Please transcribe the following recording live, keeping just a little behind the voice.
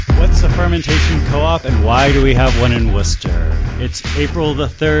Fermentation Co-op, and why do we have one in Worcester? It's April the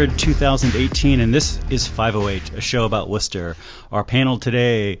 3rd, 2018, and this is 508, a show about Worcester. Our panel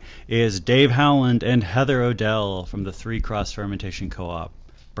today is Dave Howland and Heather Odell from the 3cross Fermentation Co-op,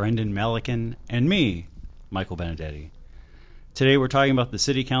 Brendan Melican, and me, Michael Benedetti. Today we're talking about the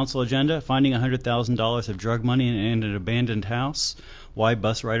City Council agenda, finding $100,000 of drug money in an abandoned house, why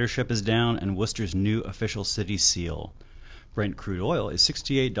bus ridership is down, and Worcester's new official city seal. Brent crude oil is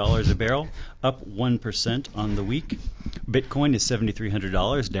 $68 a barrel, up 1% on the week. Bitcoin is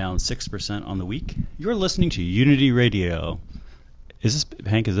 $7,300, down 6% on the week. You're listening to Unity Radio. Is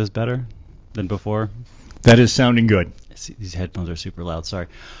this better than before? That is sounding good. These headphones are super loud, sorry.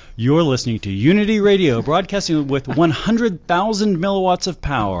 You're listening to Unity Radio, broadcasting with 100,000 milliwatts of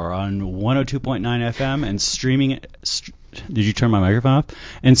power on 102.9 FM and streaming did you turn my microphone off?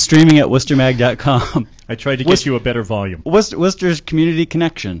 And streaming at worcestermag.com. I tried to get you a better volume. Worcester's Community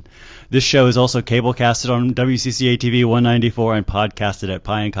Connection. This show is also cablecasted on WCCA-TV 194 and podcasted at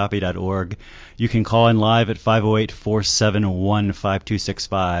pieandcopy.org. You can call in live at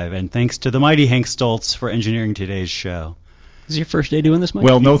 508-471-5265. And thanks to the mighty Hank Stoltz for engineering today's show. Is it your first day doing this, Mike?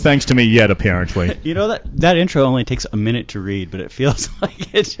 Well, no thanks to me yet, apparently. You know, that intro only takes a minute to read, but it feels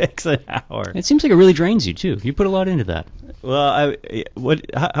like it takes an hour. It seems like it really drains you, too. You put a lot into that. Well,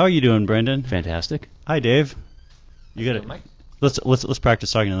 how are you doing, Brendan? Fantastic. Hi, Dave. You got it. Mike. Let's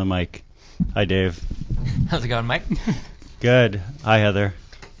practice talking to the mic. Hi, Dave. How's it going, Mike? Good. Hi, Heather.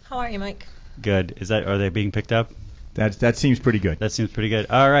 How are you, Mike? Good. Are they being picked up? That seems pretty good. That seems pretty good.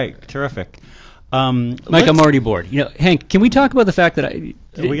 All right. Terrific. Mike, I'm already bored. You know, Hank, can we talk about the fact that are we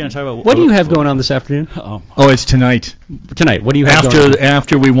going to talk about what do you have going on this afternoon? Oh, it's tonight. Tonight. What do you have going on?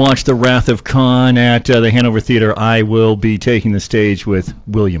 After we watch The Wrath of Khan at the Hanover Theater, I will be taking the stage with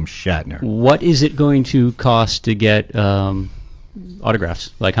William Shatner. What is it going to cost to get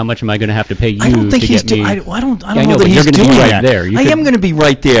autographs? Like, how much am I going to have to pay you to get me? I don't know know that he's doing that. There. I am going to be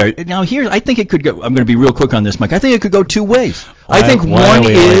right there. Now, here, I think it could go. I'm going to be real quick on this, Mike. I think it could go two ways. I think one are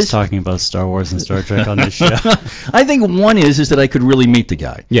we always talking about Star Wars and Star Trek on this show? I think one is that I could really meet the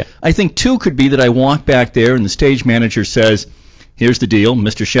guy. Yeah. I think two could be that I walk back there and the stage manager says, here's the deal.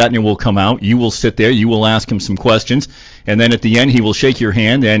 Mr. Shatner will come out. You will sit there. You will ask him some questions. And then at the end, he will shake your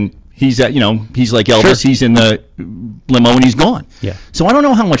hand and he's like Elvis. Sure. He's in the limo and he's gone. Yeah. So I don't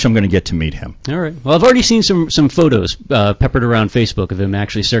know how much I'm going to get to meet him. All right. Well, I've already seen some photos peppered around Facebook of him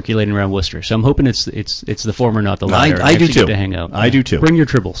actually circulating around Worcester. So I'm hoping it's the former, not the latter. I do too. To hang out. I do too. Bring your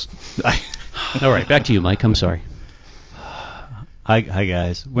tribbles. All right. Back to you, Mike. I'm sorry. Hi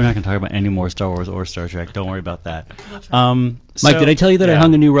guys. We're not going to talk about any more Star Wars or Star Trek. Don't worry about that. Mike, did I tell you that I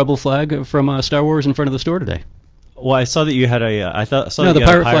hung a new Rebel flag from Star Wars in front of the store today? Well, I saw that you had a. The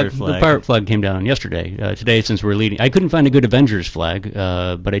pirate flag. The pirate flag came down yesterday. Today, since we're leading, I couldn't find a good Avengers flag,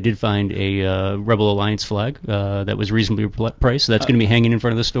 but I did find a Rebel Alliance flag that was reasonably priced. So that's going to be hanging in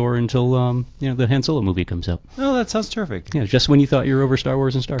front of the store until the Han Solo movie comes out. Oh, that sounds terrific. Yeah, just when you thought you were over Star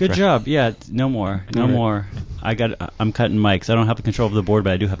Wars and Star Trek. Good job. Yeah, no more. I'm cutting mics. I don't have the control of the board,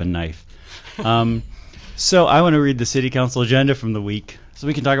 but I do have a knife. So I want to read the City Council agenda from the week, so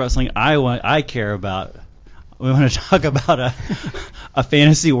we can talk about something I care about. We want to talk about a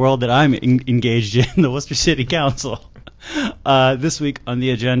fantasy world that I'm engaged in, the Worcester City Council. This week on the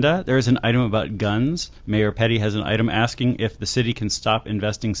agenda, there is an item about guns. Mayor Petty has an item asking if the city can stop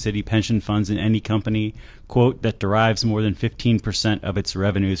investing city pension funds in any company, quote, that derives more than 15% of its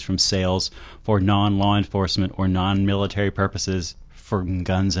revenues from sales for non-law enforcement or non-military purposes for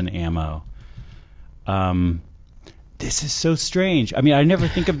guns and ammo. This is so strange. I mean, I never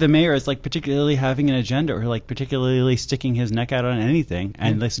think of the mayor as like particularly having an agenda or like particularly sticking his neck out on anything.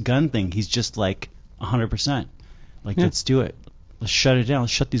 And this gun thing, he's just like 100%. Like, let's do it. Let's shut it down.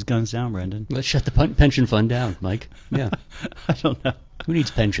 Let's shut these guns down, Brendan. Let's shut the pension fund down, Mike. Yeah. I don't know. Who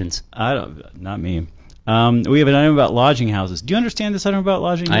needs pensions? Not me. We have an item about lodging houses. Do you understand this item about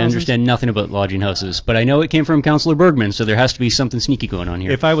lodging houses? I understand nothing about lodging houses, but I know it came from Councilor Bergman, so there has to be something sneaky going on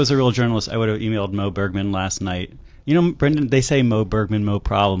here. If I was a real journalist, I would have emailed Mo Bergman last night. You know, Brendan, they say Mo Bergman, Mo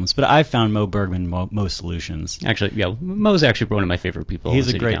problems, but I found Mo Bergman, Mo solutions. Actually, yeah, Mo's actually one of my favorite people.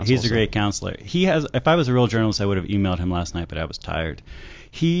 He's a great counselor. If I was a real journalist, I would have emailed him last night, but I was tired.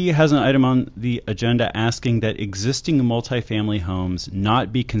 He has an item on the agenda asking that existing multifamily homes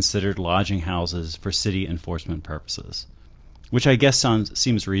not be considered lodging houses for city enforcement purposes, which I guess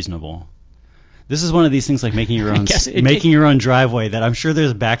seems reasonable. This is one of these things like making your own driveway that I'm sure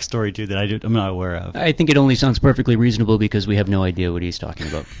there's a backstory to that I'm not aware of. I think it only sounds perfectly reasonable because we have no idea what he's talking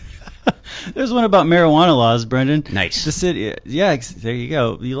about. There's one about marijuana laws, Brendan. Nice. The city, yeah, there you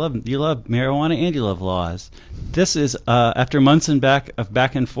go. You love marijuana and you love laws. This is after months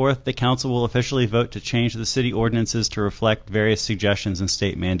back and forth, the council will officially vote to change the city ordinances to reflect various suggestions and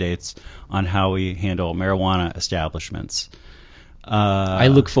state mandates on how we handle marijuana establishments. I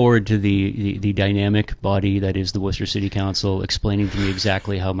look forward to the dynamic body that is the Worcester City Council explaining to me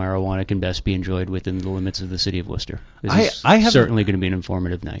exactly how marijuana can best be enjoyed within the limits of the city of Worcester. This is certainly going to be an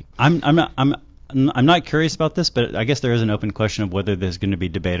informative night. I'm not curious about this, but I guess there is an open question of whether there's going to be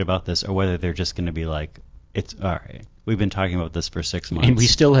debate about this or whether they're just going to be like, it's all right. We've been talking about this for 6 months. And we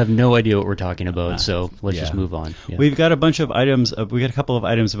still have no idea what we're talking about, so let's just move on. Yeah. We've got a bunch of items. We got a couple of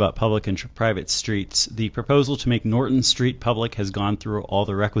items about public and private streets. The proposal to make Norton Street public has gone through all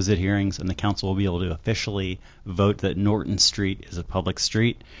the requisite hearings, and the council will be able to officially vote that Norton Street is a public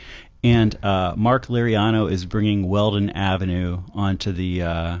street. And Mark Liriano is bringing Weldon Avenue onto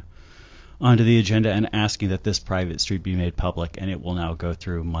the agenda and asking that this private street be made public, and it will now go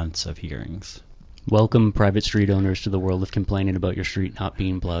through months of hearings. Welcome, private street owners, to the world of complaining about your street not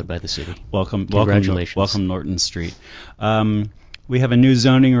being plowed by the city. Congratulations. Welcome Norton Street. We have a new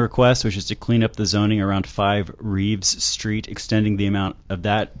zoning request, which is to clean up the zoning around 5 Reeves Street, extending the amount of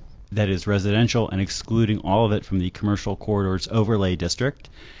that is residential and excluding all of it from the commercial corridors overlay district.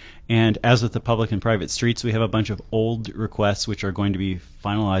 And as with the public and private streets, we have a bunch of old requests which are going to be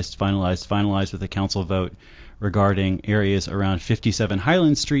finalized with a council vote regarding areas around 57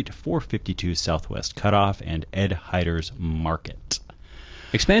 Highland Street, 452 Southwest Cutoff, and Ed Hyder's Market.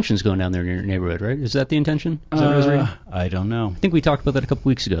 Expansion's going down there in your neighborhood, right? Is that the intention? Is that what I was reading? I don't know. I think we talked about that a couple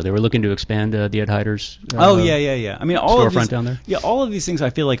weeks ago. They were looking to expand the Ed Hyder's yeah. I mean, all of these, down there. Yeah, all of these things I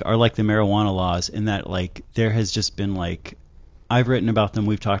feel like are like the marijuana laws in that like there has just been like I've written about them,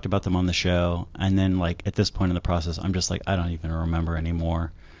 we've talked about them on the show, and then like at this point in the process, I'm just like I don't even remember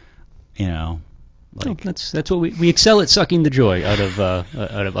anymore. You know. Like, that's what we excel at, sucking the joy out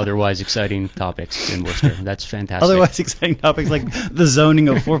of otherwise exciting topics in Worcester. That's fantastic. Otherwise exciting topics like the zoning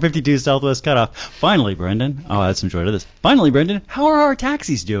of 452 Southwest Cutoff. Finally, Brendan. I'll add some joy to this. Finally, Brendan, how are our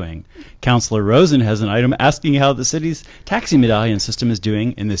taxis doing? Councillor Rosen has an item asking how the city's taxi medallion system is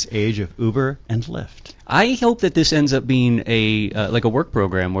doing in this age of Uber and Lyft. I hope that this ends up being like a work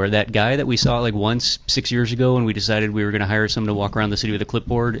program where that guy that we saw like once 6 years ago when we decided we were going to hire someone to walk around the city with a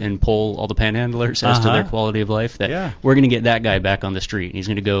clipboard and poll all the panhandlers as to their quality of life, that we're going to get that guy back on the street. And he's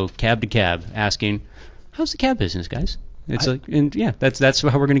going to go cab to cab asking, how's the cab business, guys? It's that's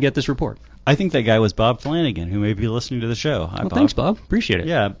how we're going to get this report. I think that guy was Bob Flanagan, who may be listening to the show. Hi, Bob. Thanks, Bob. Appreciate it.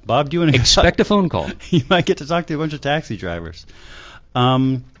 Yeah, Bob, do you want to expect a phone call? You might get to talk to a bunch of taxi drivers.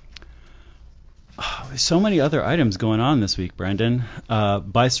 So many other items going on this week, Brendan.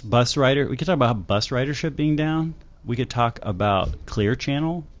 Bus rider. We could talk about bus ridership being down. We could talk about Clear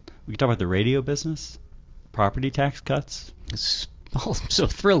Channel. We could talk about the radio business. Property tax cuts. It's all so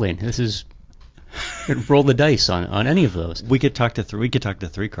thrilling. This is roll the dice on any of those. We could talk to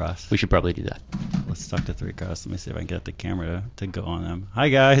 3cross. We should probably do that. Let's talk to 3cross. Let me see if I can get the camera to go on them. Hi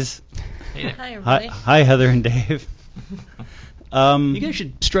guys. Hey there. Hi everybody. Hi Heather and Dave. You guys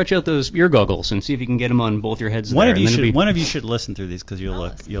should stretch out those ear goggles and see if you can get them on both your heads. One of you should listen through these because you'll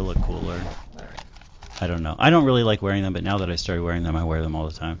look cooler. I don't know. I don't really like wearing them, but now that I started wearing them, I wear them all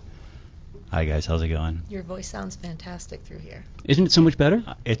the time. Hi guys, how's it going? Your voice sounds fantastic through here. Isn't it so much better?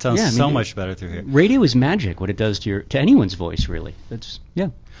 It sounds much better through here. Radio is magic. What it does to anyone's voice, really.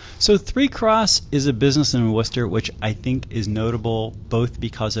 So 3cross is a business in Worcester which I think is notable both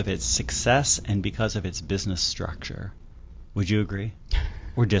because of its success and because of its business structure. Would you agree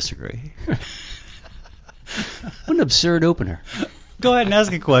or disagree? What an absurd opener. Go ahead and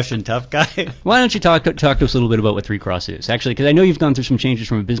ask a question, tough guy. Why don't you talk to us a little bit about what 3cross is? Actually, because I know you've gone through some changes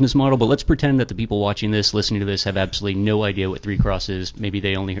from a business model, but let's pretend that the people watching this, listening to this, have absolutely no idea what 3cross is. Maybe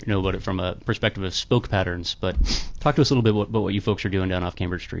they only know about it from a perspective of spoke patterns, but talk to us a little bit about what you folks are doing down off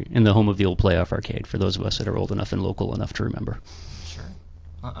Cambridge Street, in the home of the old Playoff Arcade, for those of us that are old enough and local enough to remember. Sure.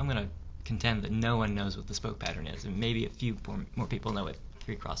 Well, I'm going to contend that no one knows what the spoke pattern is, and maybe a few more people know what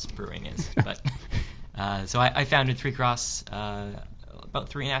 3cross Brewing is. But so I founded 3cross about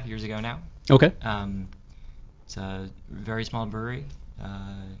 3.5 years ago now. Okay. It's a very small brewery.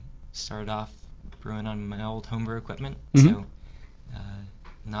 Started off brewing on my old homebrew equipment, so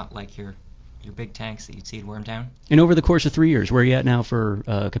not like your big tanks that you'd see at Wormtown. And over the course of 3 years, where are you at now for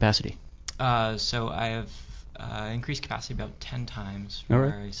capacity? So I have increased capacity about 10 times from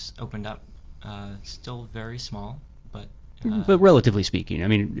where I opened up. Still very small, but relatively speaking, I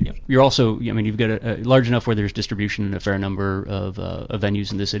mean, you're also, you've got a large enough where there's distribution in a fair number of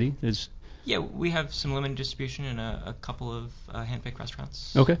venues in the city. Yeah, we have some limited distribution in a couple of hand-picked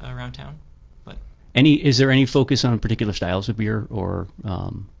restaurants around town. But is there any focus on particular styles of beer, or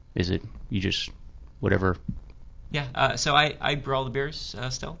is it you just whatever? Yeah, so I brew all the beers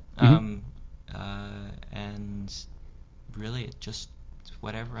still, Mm-hmm. and really it just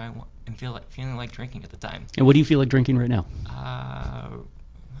whatever I want and feeling like drinking at the time. And what do you feel like drinking right now? Well,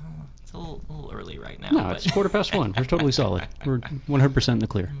 it's a little early right now. No, but it's 1:15. We're totally solid. We're 100% in the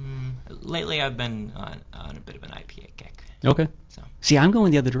clear. Lately, I've been on a bit of an IPA kick. Okay. So. See, I'm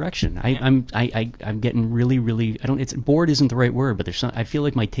going the other direction. I'm getting really I don't. It's bored isn't the right word, but I feel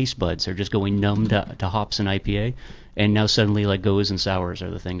like my taste buds are just going numb to hops and IPA, and now suddenly like goes and sours are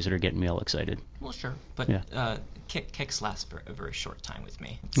the things that are getting me all excited. Well, sure, but kicks last for a very short time with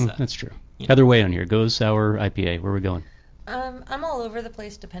me. That's true. Either way on here, goes, sour, IPA. Where are we going? I'm all over the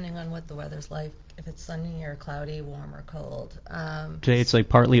place depending on what the weather's like. If it's sunny or cloudy, warm or cold. Today it's like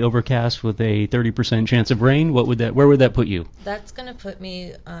partly overcast with a 30% chance of rain. Where would that put you? That's going to put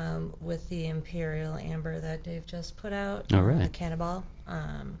me with the Imperial Amber that Dave just put out. All right. The Cannonball.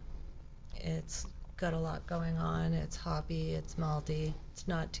 It's got a lot going on. It's hoppy. It's malty. It's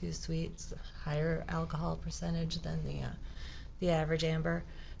not too sweet. It's a higher alcohol percentage than the average amber.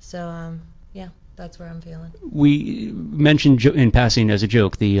 So yeah, that's where I'm feeling. We mentioned in passing as a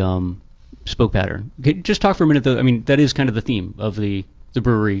joke the spoke pattern. Just talk for a minute, though. I mean, that is kind of the theme of the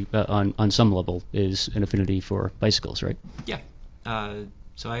brewery on some level, is an affinity for bicycles, right? Yeah.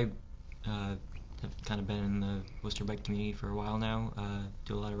 So I have kind of been in the Worcester bike community for a while now.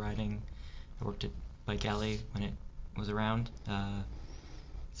 Do a lot of riding. I worked at Bike Alley when it was around.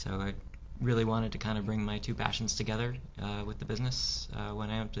 So I really wanted to kind of bring my two passions together with the business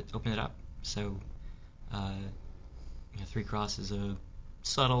when I opened it up. So 3cross is a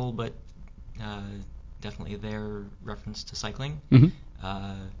subtle but definitely their reference to cycling.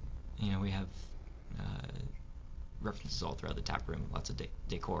 Mm-hmm. We have references all throughout the tap room, lots of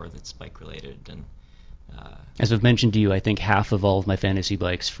decor that's bike related. And as I've mentioned to you, I think half of all of my fantasy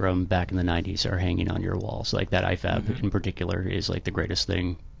bikes from back in the 90s are hanging on your walls. Like that IFAB in particular is like the greatest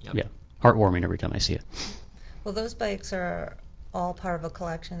thing. Yep. Yeah, heartwarming every time I see it. Well, those bikes are all part of a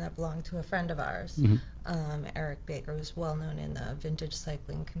collection that belonged to a friend of ours, Eric Baker, who's well known in the vintage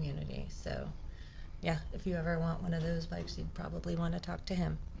cycling community. So, yeah, if you ever want one of those bikes, you'd probably want to talk to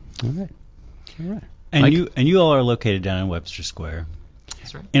him. All right. And Mike? you all are located down in Webster Square.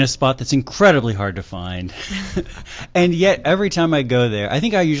 that's right. In a spot that's incredibly hard to find. And yet, every time I go there, I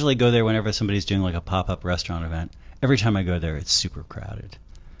think I usually go there whenever somebody's doing like a pop-up restaurant event. Every time I go there, it's super crowded.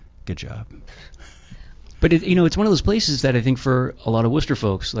 Good job. But it's one of those places that I think for a lot of Worcester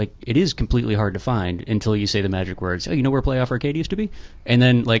folks, like it is completely hard to find until you say the magic words. Oh, you know where Playoff Arcade used to be? And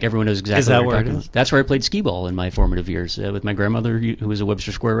then like everyone knows exactly Is that what where you're it talking is? about. That's where I played skee ball in my formative years with my grandmother, who was a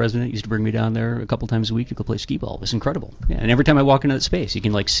Webster Square resident. Used to bring me down there a couple times a week to go play skee ball. It was incredible. Yeah, and every time I walk into that space, you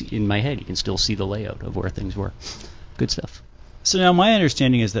can like see, in my head, you can still see the layout of where things were. Good stuff. So now my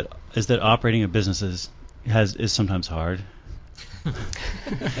understanding is that operating a business is sometimes hard.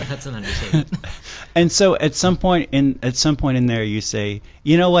 That's an understatement. And so at some point in there, you say,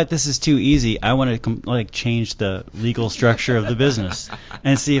 you know what, this is too easy. I want to change the legal structure of the business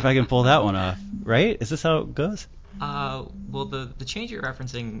and see if I can pull that one off. Right? Is this how it goes? Well, the change you're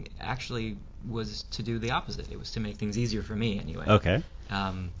referencing actually was to do the opposite. It was to make things easier for me, anyway. Okay.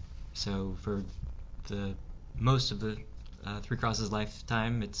 So for the most of the 3cross's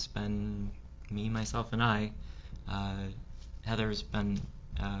lifetime, it's been me, myself, and I. Heather's been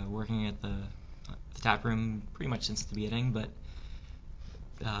working at the tap room pretty much since the beginning, but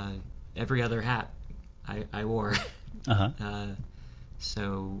every other hat I wore.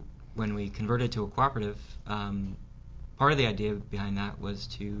 So when we converted to a cooperative, part of the idea behind that was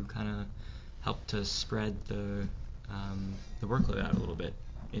to kind of help to spread the workload out a little bit,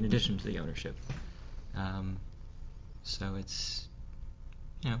 in addition to the ownership. So it's,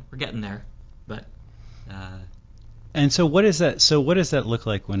 we're getting there, but. And so what is that? So what does that look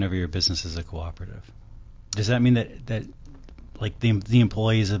like whenever your business is a cooperative? Does that mean that like the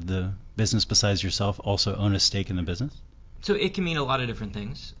employees of the business besides yourself also own a stake in the business? So it can mean a lot of different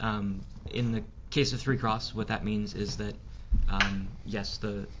things. In the case of 3cross, what that means is that yes,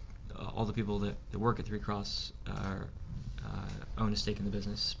 all the people that work at 3cross own a stake in the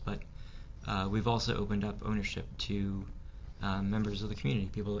business, but we've also opened up ownership to members of the community,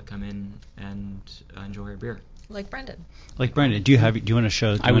 people that come in and enjoy our beer. Like Brendan. Do you want to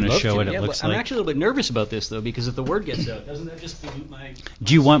show? Do you want to show what it looks like? I'm actually a little bit nervous about this though, because if the word gets out, doesn't that just dilute my?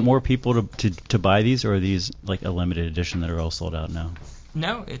 Do you want more people to buy these, or are these like a limited edition that are all sold out now?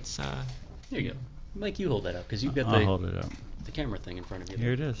 No, it's. Here you go, Mike. You hold that up because you've got I'll hold it up. the camera thing in front of you.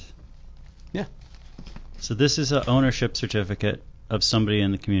 Here it is. Yeah. So this is an ownership certificate of somebody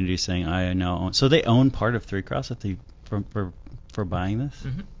in the community saying, I now own. So they own part of 3cross for buying this?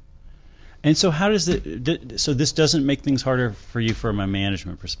 Mm-hmm. And so how does it, so this doesn't make things harder for you from a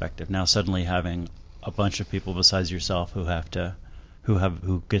management perspective, now suddenly having a bunch of people besides yourself who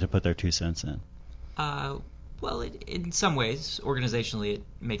get to put their 2 cents in? Well, in some ways, organizationally, it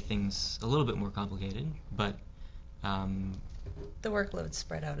makes things a little bit more complicated, but The workload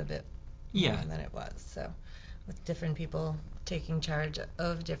spread out a bit more than it was. So with different people taking charge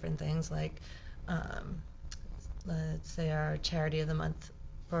of different things, like let's say our Charity of the Month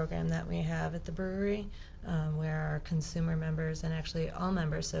program that we have at the brewery, where our consumer members, and actually all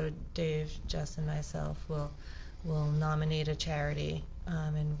members, so Dave, Jess, and myself will nominate a charity,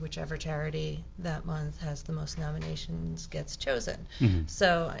 and whichever charity that month has the most nominations gets chosen. Mm-hmm.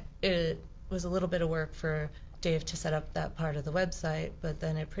 So it was a little bit of work for Dave to set up that part of the website, but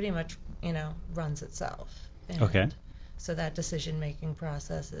then it pretty much, runs itself. And Okay. so that decision-making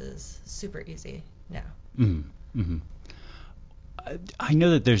process is super easy now. Mm-hmm. Mm-hmm. I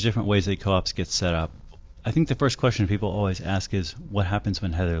know that there's different ways that co-ops get set up. I think the first question people always ask is, what happens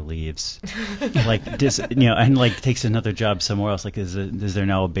when Heather leaves? And takes another job somewhere else? Like, is there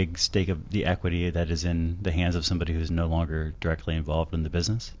now a big stake of the equity that is in the hands of somebody who's no longer directly involved in the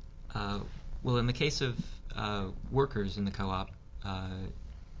business? Well, in the case of workers in the co-op,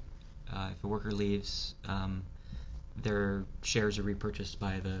 if a worker leaves, their shares are repurchased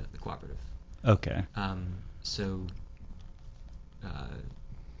by the cooperative. Okay.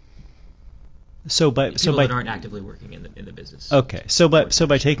 People that aren't actively working in the business. Okay. So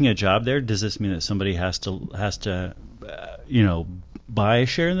by taking a job there, does this mean that somebody has to buy a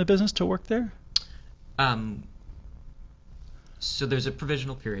share in the business to work there? So there's a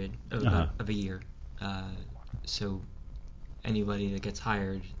provisional period of a year. So anybody that gets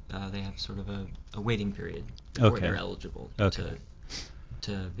hired, they have sort of a waiting period before they're eligible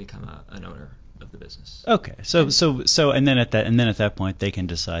to become an owner of the business. Okay. So and then at that point they can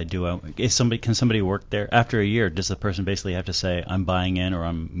decide, can somebody work there after a year? Does the person basically have to say, I'm buying in or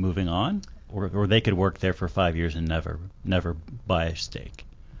I'm moving on, or they could work there for 5 years and never buy a stake?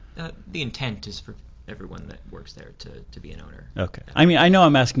 The intent is for everyone that works there to be an owner. Okay. I mean, I know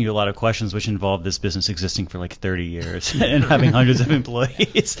I'm asking you a lot of questions which involve this business existing for like 30 years and having hundreds of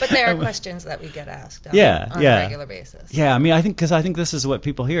employees. But there are questions that we get asked on a regular basis. Yeah, I mean, I think this is what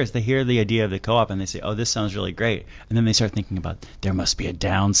people hear, is they hear the idea of the co-op and they say, oh, this sounds really great. And then they start thinking about, there must be a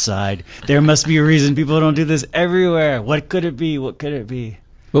downside. There must be a reason people don't do this everywhere. What could it be? What could it be?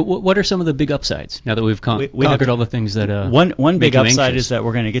 But what are some of the big upsides now that we've conquered all the things that one big upside anxious? is that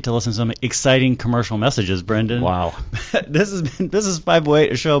we're going to get to listen to some exciting commercial messages, Brendan. Wow. This is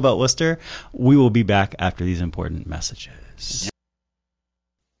 508, a show about Worcester. We will be back after these important messages.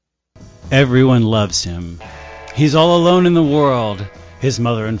 Everyone loves him. He's all alone in the world. His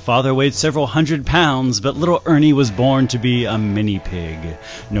mother and father weighed several hundred pounds, but little Ernie was born to be a mini pig.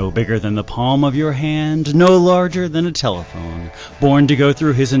 No bigger than the palm of your hand, no larger than a telephone. Born to go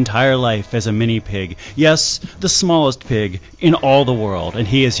through his entire life as a mini pig. Yes, the smallest pig in all the world. And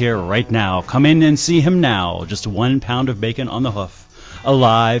he is here right now. Come in and see him now. Just 1 pound of bacon on the hoof.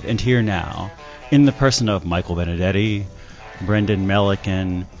 Alive and here now. In the person of Michael Benedetti, Brendan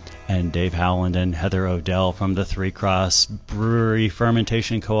Melican, and Dave Howland and Heather Odell from the 3cross Brewery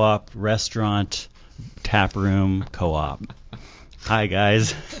Fermentation Co-op Restaurant Tap Room Co-op. Hi,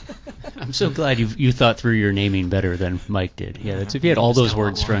 guys. I'm so glad you thought through your naming better than Mike did. Yeah, if you had all those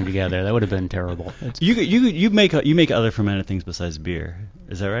words strung together, that would have been terrible. You make other fermented things besides beer.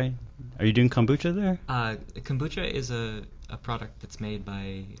 Is that right? Are you doing kombucha there? Kombucha is a product that's made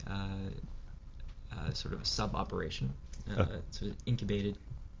by sort of a sub-operation. It's an incubated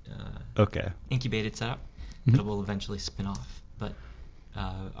setup that will eventually spin off. But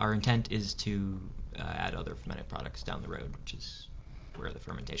our intent is to add other fermented products down the road, which is where the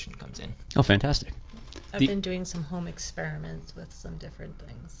fermentation comes in. Oh, fantastic. I've been doing some home experiments with some different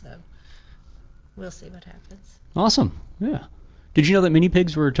things, so we'll see what happens. Awesome. Yeah. Did you know that mini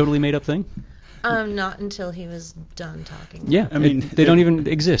pigs were a totally made-up thing? Not until he was done talking. Yeah, I mean, they don't even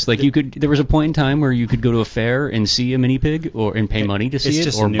exist. Like there was a point in time where you could go to a fair and see a mini pig, and pay money to see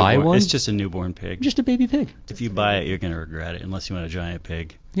it, or buy one. It's just a newborn pig. Just a baby pig. If you buy it, you're going to regret it, unless you want a giant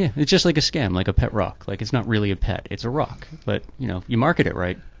pig. Yeah, it's just like a scam, like a pet rock. Like, it's not really a pet; it's a rock. But you market it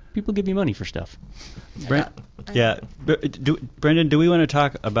right, people give you money for stuff. Brendan, do we want to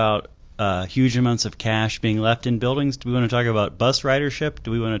talk about huge amounts of cash being left in buildings? Do we want to talk about bus ridership? Do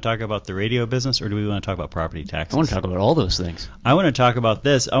we want to talk about the radio business? Or do we want to talk about property taxes? I want to talk about all those things. I want to talk about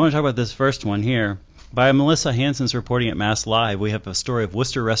this. I want to talk about this first one here. By Melissa Hansen's reporting at Mass Live, we have a story of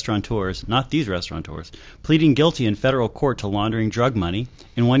Worcester restaurateurs, not these restaurateurs, pleading guilty in federal court to laundering drug money.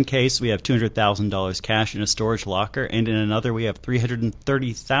 In one case, we have $200,000 cash in a storage locker, and in another, we have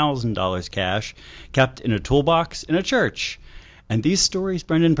 $330,000 cash kept in a toolbox in a church. And these stories,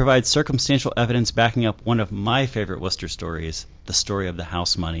 Brendan, provide circumstantial evidence backing up one of my favorite Worcester stories, the story of the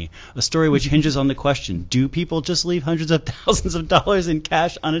house money, a story which hinges on the question, do people just leave hundreds of thousands of dollars in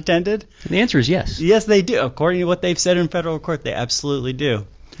cash unattended? The answer is yes. Yes, they do. According to what they've said in federal court, they absolutely do.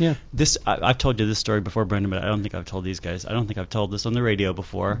 Yeah. I've told you this story before, Brendan, but I don't think I've told these guys. I don't think I've told this on the radio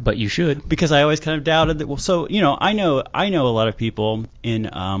before. But you should. Because I always kind of doubted that. Well, so, I know a lot of people in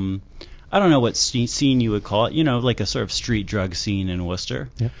I don't know what scene you would call it, like a sort of street drug scene in Worcester.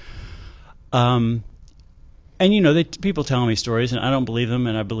 Yeah. And, people tell me stories, and I don't believe them,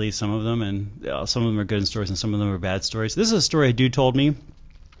 and I believe some of them, and some of them are good stories, and some of them are bad stories. This is a story a dude told me,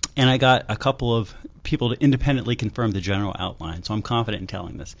 and I got a couple of people to independently confirm the general outline, so I'm confident in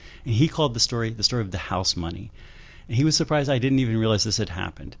telling this. And he called the story of the house money. And he was surprised I didn't even realize this had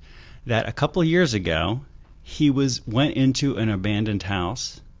happened. That a couple of years ago, he went into an abandoned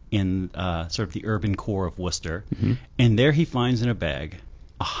house in sort of the urban core of Worcester, and there he finds in a bag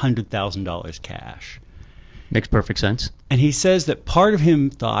 $100,000 cash. Makes perfect sense. And he says that part of him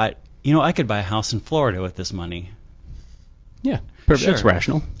thought, I could buy a house in Florida with this money. Yeah, perfect. Sure. That's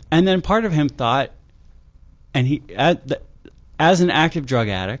rational. And then part of him thought, and as an active drug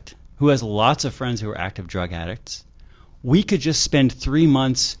addict who has lots of friends who are active drug addicts, we could just spend 3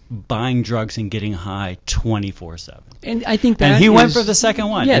 months buying drugs and getting high 24/7. And I think that and he went for the second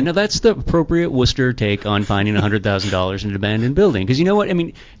one. Yeah, no, that's the appropriate Worcester take on finding $100,000 in an abandoned building. Because you know what? I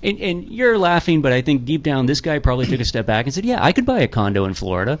mean, and you're laughing, but I think deep down this guy probably took a step back and said, yeah, I could buy a condo in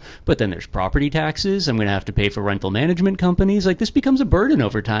Florida, but then there's property taxes. I'm going to have to pay for rental management companies. Like, this becomes a burden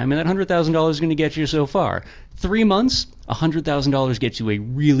over time, and that $100,000 is going to get you so far. 3 months, $100,000 gets you a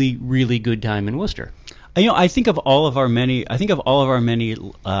really, really good time in Worcester. I think of all of our many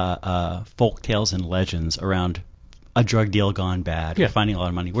folk tales and legends around a drug deal gone bad, or finding a lot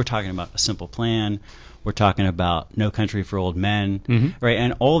of money. We're talking about A Simple Plan. We're talking about No Country for Old Men, right?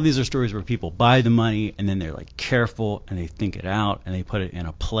 And all of these are stories where people buy the money and then they're like careful and they think it out and they put it in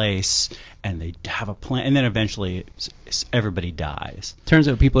a place and they have a plan, and then eventually everybody dies. Turns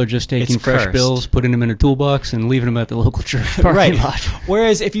out people are just taking fresh bills, putting them in a toolbox, and leaving them at the local church parking lot.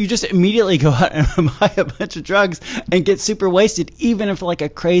 Whereas if you just immediately go out and buy a bunch of drugs and get super wasted, even if like a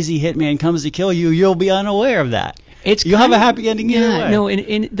crazy hitman comes to kill you, you'll be unaware of that. You'll have a happy ending either way. No,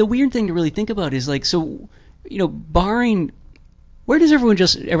 and the weird thing to really think about is like, so, barring, where does everyone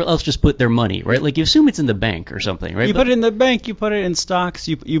else just put their money, right? Like, you assume it's in the bank or something, right? You put it in the bank, you put it in stocks,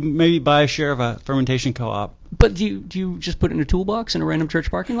 you maybe buy a share of a fermentation co-op. But do you just put it in a toolbox in a random church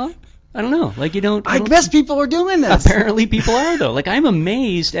parking lot? I don't know. Like, you don't... I guess people are doing this. Apparently people are, though. Like, I'm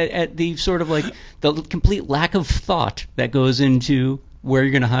amazed at the sort of, like, the complete lack of thought that goes into where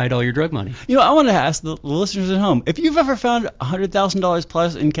you're going to hide all your drug money. I want to ask the listeners at home, if you've ever found $100,000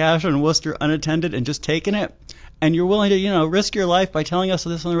 plus in cash in Worcester unattended and just taken it, and you're willing to, risk your life by telling us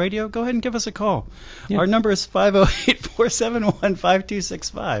this on the radio, go ahead and give us a call. Yeah. Our number is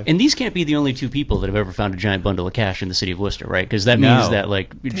 508-471-5265. And these can't be the only two people that have ever found a giant bundle of cash in the city of Worcester, right? Because that means that,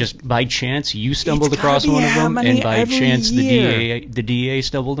 like, just by chance you stumbled across one of them, and by chance the DA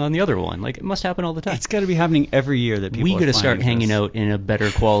stumbled on the other one. Like, it must happen all the time. It's got to be happening every year that people We got to start hanging out in a better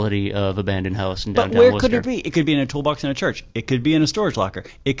quality of abandoned house in downtown Worcester. Worcester. But where could it be? It could be in a toolbox in a church. It could be in a storage locker.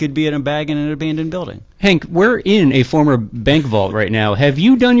 It could be in a bag in an abandoned building. Hank, we're in a former bank vault right now. Have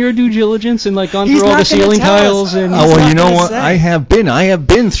you done your due diligence and gone through all the ceiling tiles? And oh, well, you know what? I have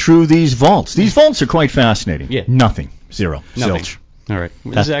been through these vaults. These vaults are quite fascinating. Yeah. Nothing. Zero. Nothing. Zilch. All right.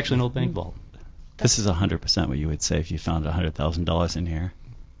 This is actually an old bank vault. This is 100% what you would say if you found $100,000 in here.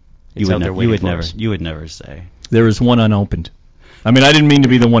 You would never say. There is one unopened. I mean, I didn't mean to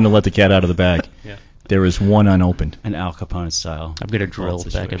be the one to let the cat out of the bag. Yeah. There is one unopened. An Al Capone style. I've got a drill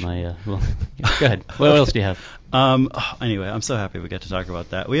back in my... go ahead. What else do you have? Anyway, I'm so happy we got to talk about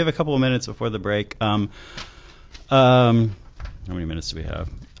that. We have a couple of minutes before the break. How many minutes do we have?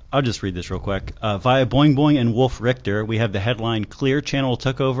 I'll just read this real quick. Via Boing Boing and Wolf Richter, we have the headline, Clear Channel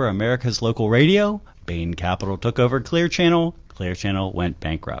took over America's local radio. Bain Capital took over Clear Channel. Clear Channel went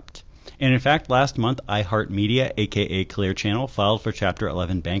bankrupt. And in fact, last month, iHeartMedia, aka Clear Channel, filed for Chapter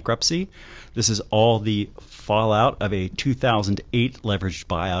 11 bankruptcy. This is all the fallout of a 2008 leveraged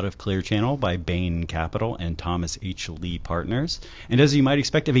buyout of Clear Channel by Bain Capital and Thomas H. Lee Partners. And as you might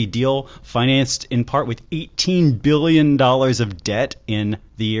expect of a deal financed in part with $18 billion of debt in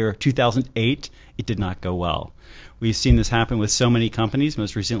the year 2008, it did not go well. We've seen this happen with so many companies,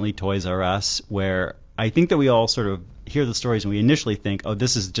 most recently Toys R Us, where I think that we all sort of hear the stories and we initially think, oh,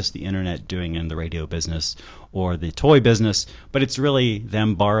 this is just the internet doing in the radio business or the toy business, but it's really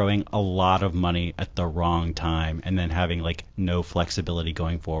them borrowing a lot of money at the wrong time and then having like no flexibility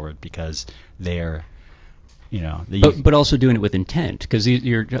going forward because they're, but also doing it with intent, because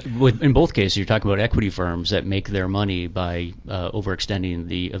in both cases you're talking about equity firms that make their money by overextending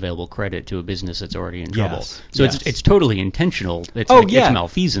the available credit to a business that's already in trouble. So it's totally intentional. It's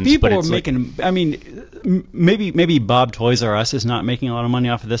malfeasance. People are making. I mean, maybe Bob Toys R Us is not making a lot of money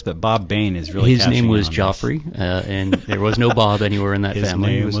off of this, but Bob Bain is really. His name was Joffrey, and there was no Bob anywhere in that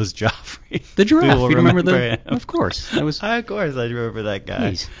family. His name was Joffrey. The giraffe. You remember that? Of course. Of course, I remember that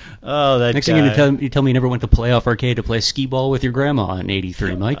guy. Jeez. Oh, that Next guy. thing you tell me you never went to Playoff Arcade to play skee-ball with your grandma in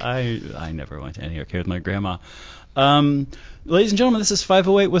 '83, Mike. I never went to any arcade with my grandma. Ladies and gentlemen, this is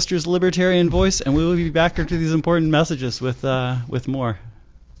 508 Worcester's Libertarian Voice, and we will be back after these important messages with more.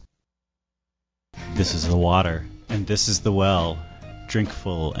 This is the water, and this is the well. Drink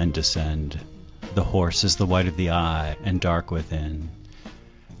full and descend. The horse is the white of the eye, and dark within.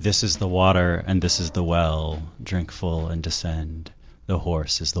 This is the water, and this is the well. Drink full and descend. The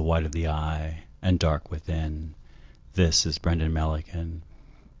horse is the white of the eye, and dark within. This is Brendan Melican.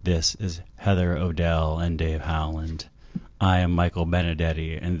 This is Heather Odell and Dave Howland. I am Michael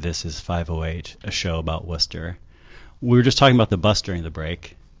Benedetti, and this is 508, a show about Worcester. We were just talking about the bus during the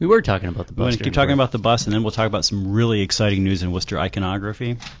break. We were talking about the bus. We're going to keep talking about the bus, and then we'll talk about some really exciting news in Worcester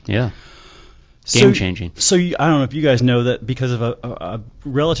iconography. Yeah. Game-changing. So I don't know if you guys know that because of a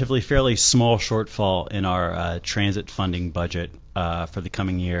relatively fairly small shortfall in our transit funding budget for the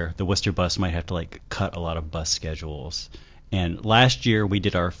coming year, the Worcester bus might have to cut a lot of bus schedules. And last year we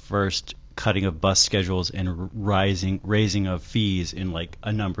did our first cutting of bus schedules and raising of fees in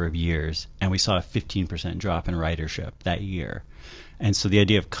a number of years, and we saw a 15% drop in ridership that year. And so the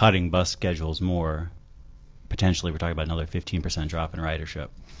idea of cutting bus schedules more, potentially we're talking about another 15% drop in ridership.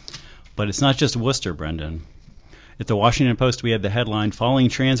 But it's not just Worcester, Brendan. At the Washington Post, we had the headline, Falling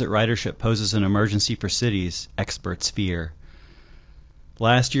Transit Ridership Poses an Emergency for Cities, Experts Fear.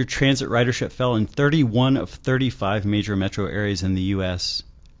 Last year, transit ridership fell in 31 of 35 major metro areas in the U.S.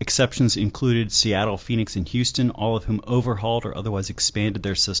 Exceptions included Seattle, Phoenix, and Houston, all of whom overhauled or otherwise expanded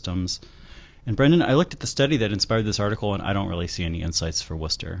their systems. And Brendan, I looked at the study that inspired this article, and I don't really see any insights for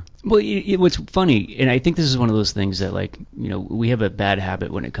Worcester. Well, what's funny, and I think this is one of those things that, we have a bad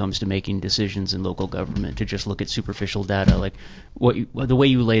habit when it comes to making decisions in local government to just look at superficial data, the way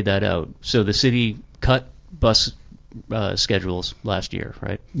you laid that out. So the city cut bus schedules last year,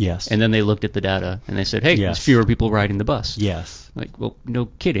 right? Yes. And then they looked at the data and they said, hey, yes, there's fewer people riding the bus. Yes. Well, no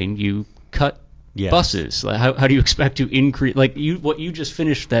kidding. You cut yes. buses. How do you expect to increase? What you just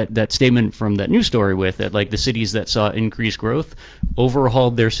finished that statement from that news story with, that the cities that saw increased growth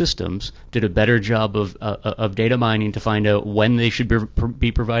overhauled their systems, did a better job of data mining to find out when they should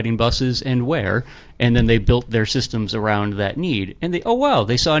be providing buses and where, and then they built their systems around that need. And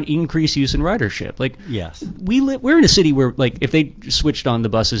they saw an increased use in ridership. Yes, we're in a city where if they switched on the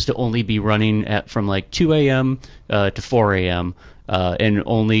buses to only be running from 2 a.m. To 4 a.m. And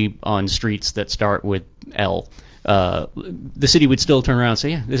only on streets that start with L, the city would still turn around and say,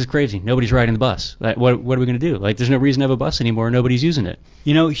 yeah, this is crazy. Nobody's riding the bus. What are we going to do? There's no reason to have a bus anymore. Nobody's using it.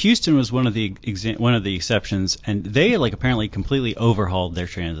 Houston was one of the exceptions, and they apparently completely overhauled their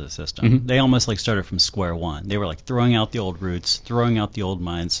transit system. Mm-hmm. They almost started from square one. They were throwing out the old routes, throwing out the old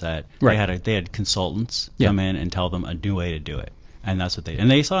mindset. Right. They had consultants come in and tell them a new way to do it, and that's what they did.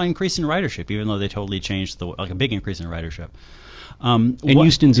 And they saw an increase in ridership, even though they totally changed a big increase in ridership. And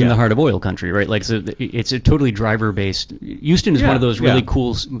Houston's in the heart of oil country, right? So it's a totally driver-based. Houston is one of those really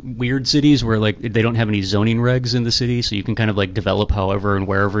cool, weird cities where they don't have any zoning regs in the city, so you can kind of develop however and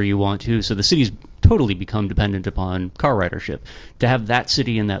wherever you want to. So the city's totally become dependent upon car ridership. To have that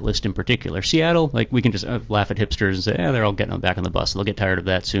city in that list in particular, Seattle, we can just laugh at hipsters and say, they're all getting back on the bus. They'll get tired of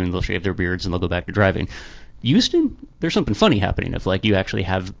that soon. They'll shave their beards and they'll go back to driving. Houston, there's something funny happening if you actually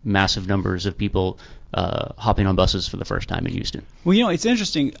have massive numbers of people hopping on buses for the first time in Houston. Well, it's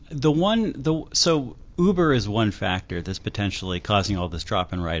interesting. So Uber is one factor that's potentially causing all this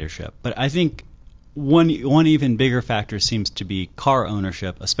drop in ridership. But I think one even bigger factor seems to be car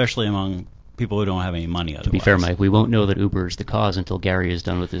ownership, especially among people who don't have any money otherwise. To be fair, Mike, we won't know that Uber is the cause until Gary is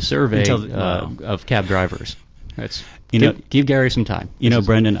done with his survey of cab drivers. That's give Gary some time.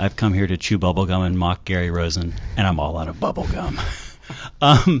 Brendan, I've come here to chew bubblegum and mock Gary Rosen, and I'm all out of bubblegum.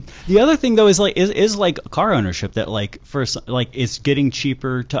 The other thing though is like car ownership, that it's getting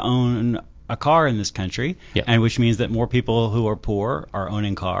cheaper to own a car in this country, and which means that more people who are poor are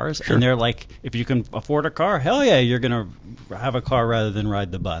owning cars, and they're like, if you can afford a car, hell yeah, you're gonna have a car rather than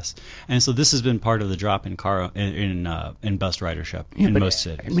ride the bus. And so this has been part of the drop in in bus ridership in most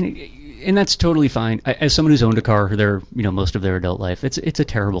cities. I mean, and that's totally fine. As someone who's owned a car most of their adult life, it's a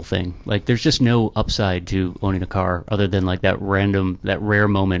terrible thing. Like, there's just no upside to owning a car other than like that rare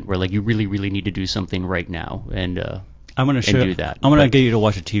moment where like you really, really need to do something right now, and I'm going to do that. I'm going to get you to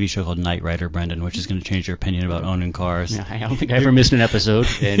watch a TV show called Knight Rider, Brendan, which is going to change your opinion about owning cars. Yeah, I don't think I ever missed an episode,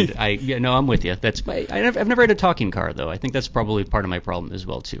 and I'm with you. I've never had a talking car though. I think that's probably part of my problem as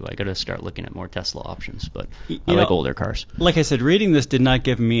well too. I got to start looking at more Tesla options, but I like older cars. Like I said, reading this did not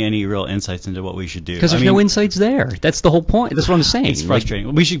give me any real insights into what we should do. Because there's no insights there. That's the whole point. That's what I'm saying. It's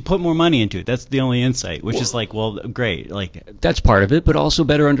frustrating. We should put more money into it. That's the only insight, which is like, well, great. Like, that's part of it, but also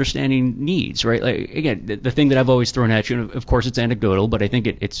better understanding needs, right? Like, again, the thing that I've always thrown at you, and of course it's anecdotal, but I think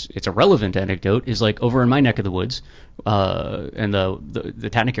it's a relevant anecdote, is like over in my neck of the woods, and the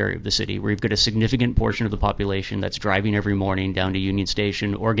Tatnick area of the city, where you've got a significant portion of the population that's driving every morning down to Union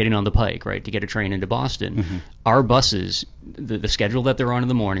Station or getting on the Pike, right, to get a train into Boston. Mm-hmm. Our buses, the schedule that they're on in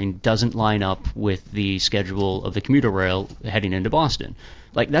the morning doesn't line up with the schedule of the commuter rail heading into Boston.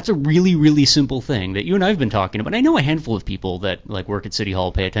 Like, that's a really, really simple thing that you and I have been talking about. I know a handful of people that like work at City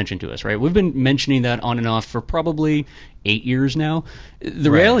Hall pay attention to us, right? We've been mentioning that on and off for probably 8 years now.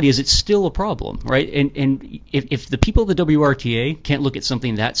 The reality is it's still a problem, right? And if the people at the WRTA can't look at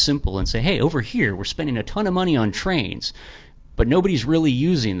something that simple and say, hey, over here we're spending a ton of money on trains, but nobody's really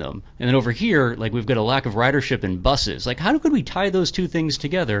using them. And then over here, like, we've got a lack of ridership in buses. Like, how could we tie those two things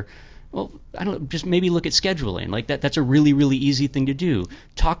together? Well, I don't know, just maybe look at scheduling. Like, that's a really, really easy thing to do.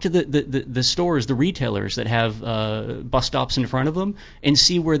 Talk to the stores, the retailers that have bus stops in front of them, and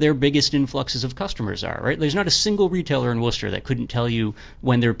see where their biggest influxes of customers are, right? There's not a single retailer in Worcester that couldn't tell you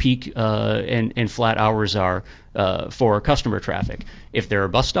when their peak and flat hours are for customer traffic. If there are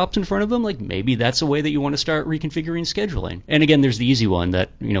bus stops in front of them, like, maybe that's a way that you want to start reconfiguring scheduling. And again, there's the easy one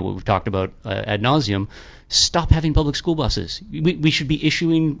that we've talked about ad nauseum. Stop having public school buses. We should be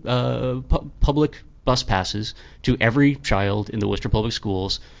issuing public bus passes to every child in the Worcester Public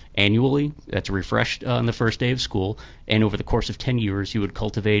Schools annually. That's refreshed on the first day of school, and over the course of 10 years, you would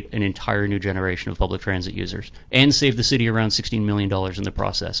cultivate an entire new generation of public transit users and save the city around $16 million in the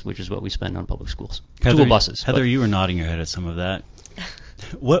process, which is what we spend on public schools. School buses. Heather, you were nodding your head at some of that.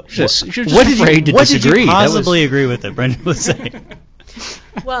 What did you possibly agree with that Brendan was saying?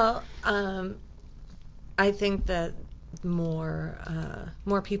 Well, I think that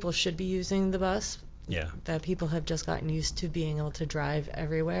more people should be using the bus. Yeah. That people have just gotten used to being able to drive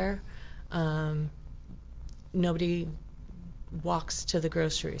everywhere. Nobody walks to the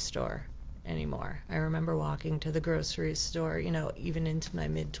grocery store anymore. I remember walking to the grocery store, even into my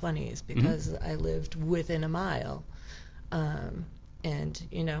mid-20s, because I lived within a mile. And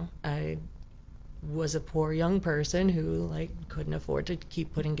I was a poor young person who couldn't afford to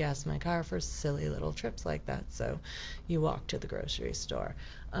keep putting gas in my car for silly little trips like that, so you walk to the grocery store.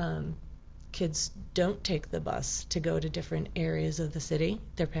 Kids don't take the bus to go to different areas of the city.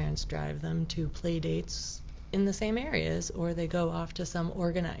 Their parents drive them to play dates in the same areas, or they go off to some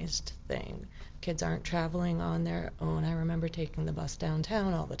organized thing. Kids aren't traveling on their own. I remember taking the bus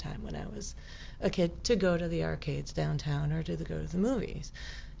downtown all the time when I was a kid to go to the arcades downtown or to go to the movies.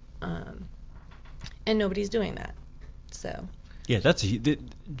 And nobody's doing that. So yeah, that's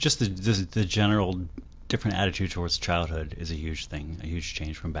just the general different attitude towards childhood is a huge thing, a huge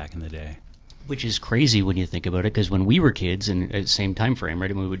change from back in the day. Which is crazy when you think about it, because when we were kids, and at the same time frame, right,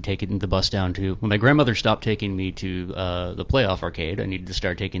 and we would take the bus down to, when my grandmother stopped taking me to the Playoff Arcade, I needed to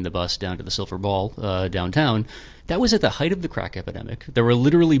start taking the bus down to the Silver Ball downtown. That was at the height of the crack epidemic. There were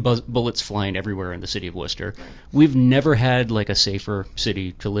literally bullets flying everywhere in the city of Worcester. We've never had a safer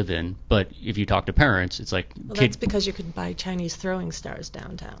city to live in, but if you talk to parents, it's like... Well, that's because you could buy Chinese throwing stars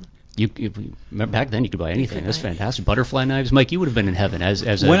downtown. Back then you could buy anything. That's fantastic. Butterfly knives, Mike. You would have been in heaven as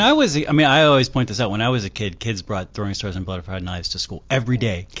when I was. I always point this out. When I was a kid, kids brought throwing stars and butterfly knives to school every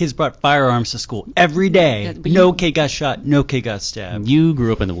day. Kids brought firearms to school every day. Yeah, no kid got shot. No kid got stabbed. You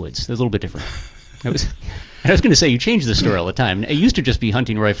grew up in the woods. That's a little bit different. I was going to say, you change the story all the time. It used to just be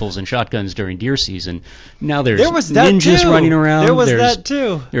hunting rifles and shotguns during deer season. Now there's ninjas running around. There was that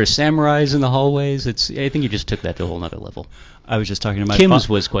too. There are samurais in the hallways. I think you just took that to a whole nother level. I was just talking to my Kim's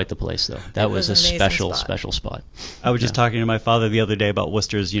was quite the place, though. That was a an amazing special spot. I was just talking to my father the other day about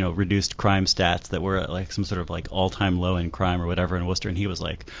Worcester's, reduced crime stats that were at like some sort of like all-time low in crime or whatever in Worcester, and he was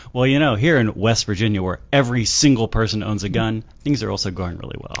like, well, here in West Virginia, where every single person owns a gun, things are also going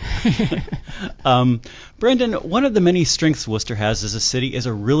really well. Brendan, one of the many strengths Worcester has as a city is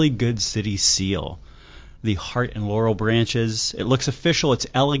a really good city seal. The heart and laurel branches. It looks official. It's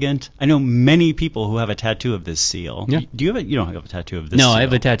elegant. I know many people who have a tattoo of this seal. Yeah. Do you have you don't have a tattoo of this No, seal? I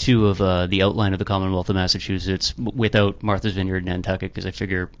have a tattoo of the outline of the Commonwealth of Massachusetts without Martha's Vineyard and Nantucket, because I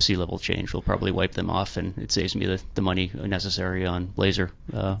figure sea level change will probably wipe them off, and it saves me the money necessary on blazer.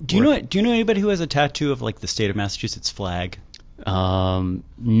 Do you know anybody who has a tattoo of like the state of Massachusetts flag?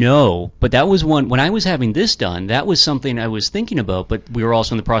 No, but that was one when I was having this done. That was something I was thinking about, but we were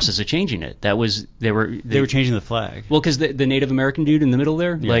also in the process of changing it. That was they were changing the flag. Well, because the Native American dude in the middle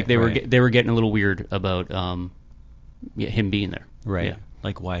there, Yeah, they right. were getting a little weird about him being there. Right. Yeah.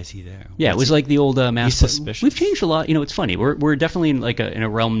 Like, why is he there? Yeah, it was like the old mass. suspicious? We've changed a lot. It's funny. We're definitely in in a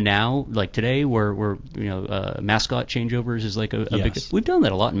realm now, like today, where mascot changeovers is like a big. Yes. We've done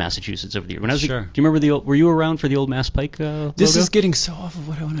that a lot in Massachusetts over the years. When I was Sure. do you remember were you around for the old Mass Pike This logo? is getting so off of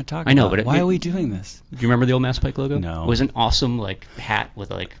what I want to talk I know, about. but why are we doing this? Do you remember the old Mass Pike logo? No. It was an awesome hat with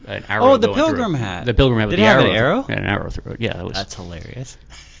like an arrow. Oh, the going through pilgrim it. hat. The pilgrim hat with Did it the have arrow. an arrow? Yeah, an arrow through it. Yeah, it was. That's hilarious.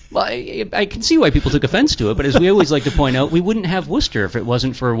 Well, I can see why people took offense to it, but as we always like to point out, we wouldn't have Worcester if it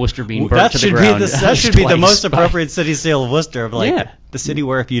wasn't for Worcester being burnt to the ground. That should be the twice most by- appropriate city seal of Worcester. Of like Yeah. the city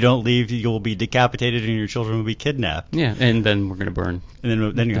where if you don't leave, you will be decapitated and your children will be kidnapped. Yeah, and then we're going to burn.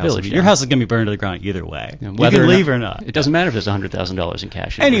 And then your village your down. house is going to be burned to the ground either way. Yeah, You whether can or leave not- or not. It doesn't matter if there's $100,000 in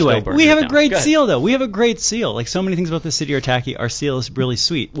cash. we're Anyway, still burning we have it a down. great Go ahead. seal, though. We have a great seal. Like, so many things about the city are tacky. Our seal is really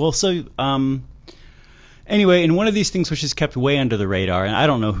sweet. Well, so, anyway, in one of these things which is kept way under the radar, and I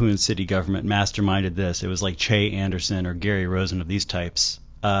don't know who in city government masterminded this. It was like Che Anderson or Gary Rosen of these types.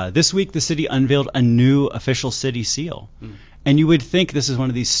 This week, the city unveiled a new official city seal. And you would think this is one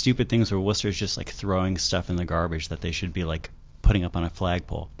of these stupid things where Worcester is just like throwing stuff in the garbage that they should be like putting up on a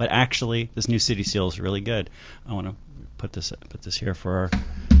flagpole. But actually, this new city seal is really good. I want to put this here for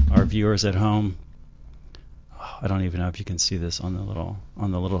our viewers at home. Oh, I don't even know if you can see this on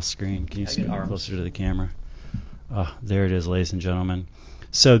the little screen. Can you see it closer to the camera? Oh, there it is, ladies and gentlemen.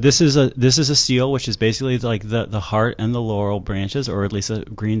 So this is a seal, which is basically like the heart and the laurel branches, or at least a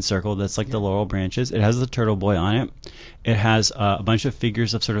green circle that's like the laurel branches. It has the turtle boy on it. It has a bunch of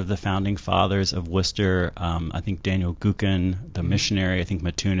figures of sort of the founding fathers of Worcester. I think Daniel Gookin, the missionary. I think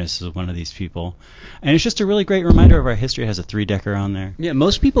Matunis is one of these people. And it's just a really great reminder of our history. It has a 3-decker on there. Yeah,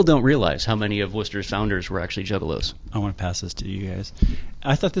 most people don't realize how many of Worcester's founders were actually juggalos. I want to pass this to you guys.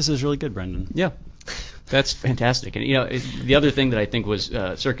 I thought this was really good, Brendan. Yeah. That's fantastic. And, the other thing that I think was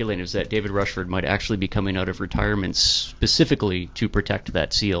circulating is that David Rushford might actually be coming out of retirement specifically to protect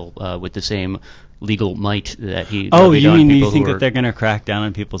that seal with the same legal might that he. Oh, levied you on mean you people think who that they're going to crack down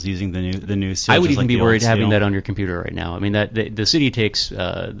on people's using the new seal? I would just even like be the old worried having seal? that on your computer right now. I mean, that the city takes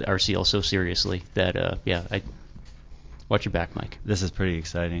our seal so seriously that, I watch your back, Mike. This is pretty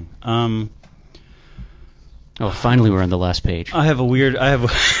exciting. Oh, finally we're on the last page. I have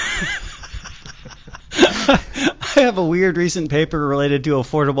a weird recent paper related to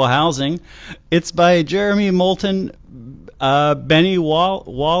affordable housing. It's by Jeremy Moulton, Benny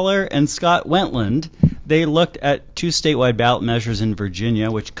Waller, and Scott Wentland. They looked at 2 statewide ballot measures in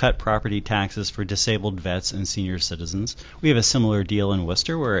Virginia, which cut property taxes for disabled vets and senior citizens. We have a similar deal in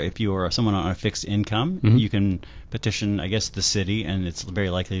Worcester, where if you are someone on a fixed income, you can petition, I guess, the city, and it's very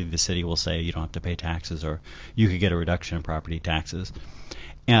likely the city will say you don't have to pay taxes, or you could get a reduction in property taxes.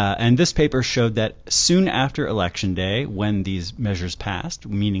 And this paper showed that soon after Election Day, when these measures passed,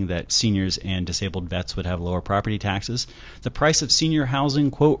 meaning that seniors and disabled vets would have lower property taxes, the price of senior housing,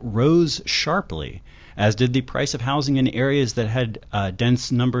 quote, rose sharply, as did the price of housing in areas that had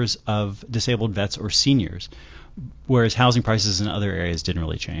dense numbers of disabled vets or seniors, whereas housing prices in other areas didn't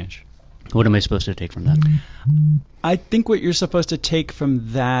really change. What am I supposed to take from that? I think what you're supposed to take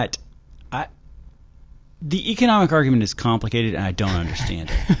from that, the economic argument is complicated, and I don't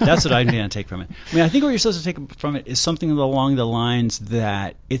understand it. That's what I'm going to take from it. I mean, I think what you're supposed to take from it is something along the lines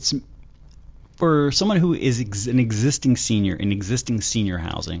that it's for someone who is an existing senior in existing senior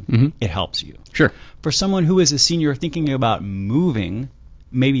housing, it helps you. Sure. For someone who is a senior thinking about moving,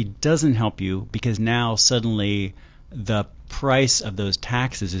 maybe doesn't help you because now suddenly the price of those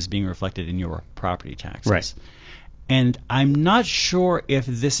taxes is being reflected in your property taxes. Right. And I'm not sure if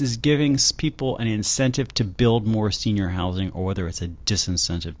this is giving people an incentive to build more senior housing or whether it's a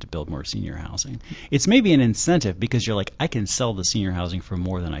disincentive to build more senior housing. It's maybe an incentive because you're like, I can sell the senior housing for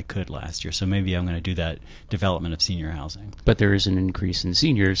more than I could last year, so maybe I'm going to do that development of senior housing. But there is an increase in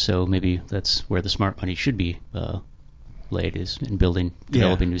seniors, so maybe that's where the smart money should be laid, is in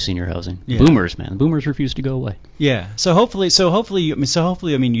developing new senior housing. Yeah. Boomers, man. Boomers refuse to go away. Yeah. So hopefully,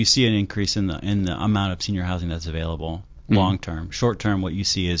 you see an increase in the amount of senior housing that's available long term. Short term, what you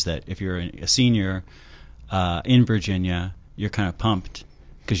see is that if you're a senior in Virginia, you're kind of pumped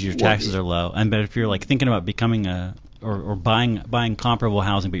because your taxes are low. But if you're like thinking about becoming or buying comparable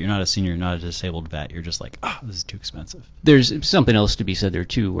housing, but you're not a senior, you're not a disabled vet, you're just like, this is too expensive. There's something else to be said there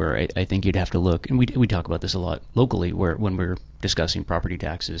too, where I think you'd have to look, and we talk about this a lot locally, where when we're discussing property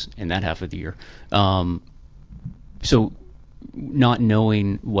taxes in that half of the year. So not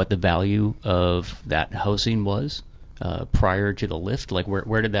knowing what the value of that housing was prior to the lift, like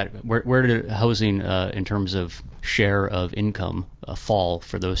where did housing in terms of share of income fall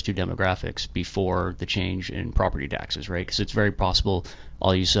for those two demographics before the change in property taxes, right? Because it's very possible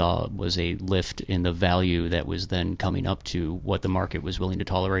all you saw was a lift in the value that was then coming up to what the market was willing to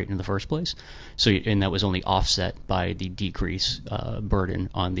tolerate in the first place. So, and that was only offset by the decrease burden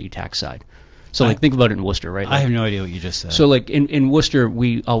on the tax side. So, like, think about it in Worcester, right? Like, I have no idea what you just said. So, like, in Worcester,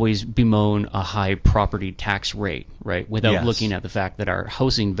 we always bemoan a high property tax rate, right? Without looking at the fact that our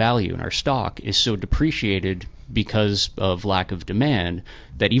housing value and our stock is so depreciated because of lack of demand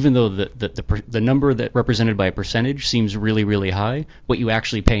that even though the number that represented by a percentage seems really, really high, what you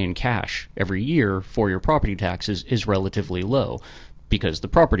actually pay in cash every year for your property taxes is relatively low, because the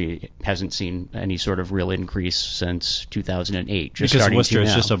property hasn't seen any sort of real increase since 2008. Because Worcester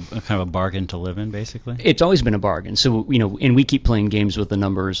is just a kind of a bargain to live in, basically? It's always been a bargain. So, and we keep playing games with the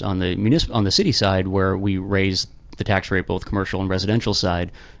numbers on the city side, where we raise the tax rate, both commercial and residential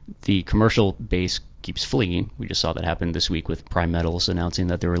side. The commercial base keeps fleeing. We just saw that happen this week with Prime Metals announcing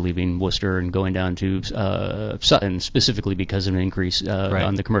that they were leaving Worcester and going down to Sutton, specifically because of an increase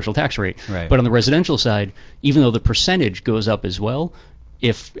on the commercial tax rate. Right. But on the residential side, even though the percentage goes up as well,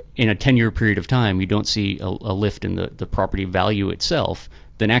 if in a 10-year period of time you don't see a lift in the property value itself,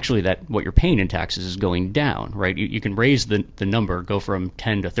 then actually what you're paying in taxes is going down, right? You can raise the number, go from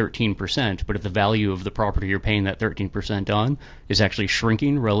 10 to 13%, but if the value of the property you're paying that 13% on is actually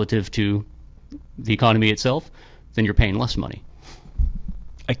shrinking relative to the economy itself, then you're paying less money.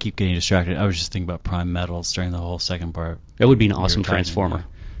 I keep getting distracted. I was just thinking about Prime Metals during the whole second part. That would be an awesome transformer.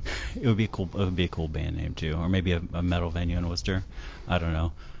 It would be cool. It would be a cool band name too, or maybe a metal venue in Worcester. I don't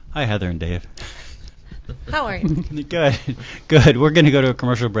know. Hi, Heather and Dave. How are you? Good. We're going to go to a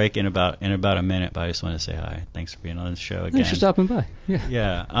commercial break in about a minute, but I just want to say hi. Thanks for being on the show again. Thanks for stopping by. Yeah.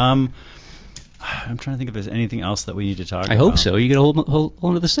 Yeah. I'm trying to think if there's anything else that we need to talk about. I hope so. You get a whole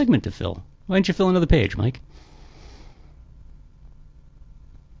another segment to fill. Why don't you fill another page, Mike?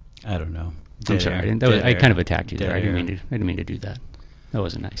 I don't know. I'm sorry. I kind of attacked you there. I didn't mean to do that. That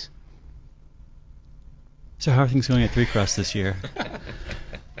wasn't nice. So how are things going at 3cross this year?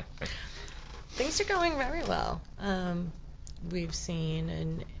 Things are going very well. We've seen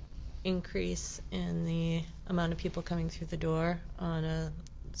an increase in the amount of people coming through the door on a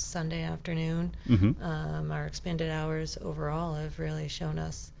Sunday afternoon. Mm-hmm. Our expanded hours overall have really shown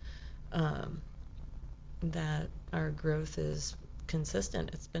us that our growth is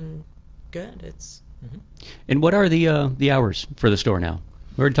consistent. It's been good. And what are the hours for the store now?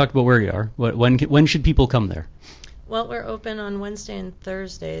 We already talked about where you are. When should people come there? Well, we're open on Wednesday and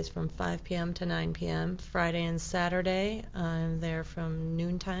Thursdays from 5 p.m. to 9 p.m. Friday and Saturday, I'm there from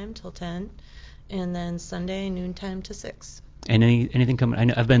noontime till 10, and then Sunday noontime to 6. And anything coming? I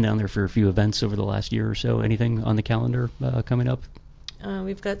know I've been down there for a few events over the last year or so. Anything on the calendar coming up?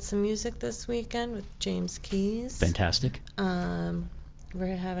 We've got some music this weekend with James Keys. Fantastic.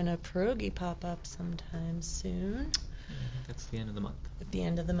 We're having a pierogi pop-up sometime soon. That's the end of the month. At the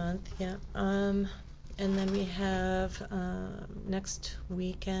end of the month, yeah. And then we have next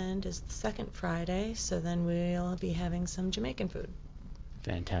weekend is the second Friday, so then we'll be having some Jamaican food.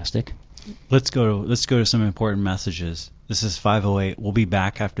 Fantastic. Let's go to some important messages. This is 508. We'll be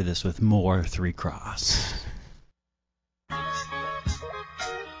back after this with more 3cross.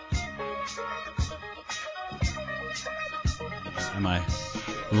 Am I?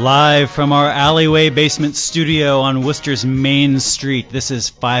 Live from our alleyway basement studio on Worcester's Main Street, this is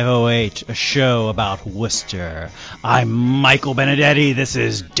 508, a show about Worcester. I'm Michael Benedetti, this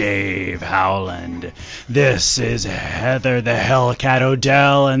is Dave Howland, this is Heather the Hellcat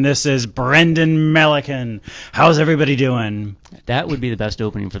Odell, and this is Brendan Melican. How's everybody doing? That would be the best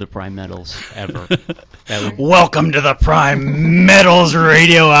opening for the Prime Metals ever. Welcome to the Prime Metals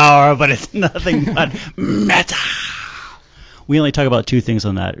Radio Hour, but it's nothing but metal. We only talk about two things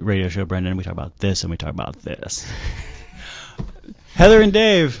on that radio show, Brendan. We talk about this and we talk about this. Heather and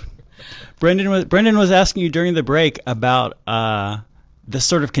Dave, Brendan was asking you during the break about the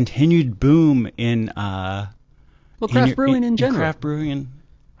sort of continued boom in craft brewing in general. Craft brewing.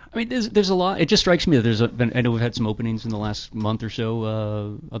 I mean, there's a lot. It just strikes me that there's been. I know we've had some openings in the last month or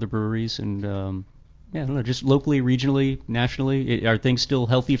so, other breweries, and I don't know, just locally, regionally, nationally. Are things still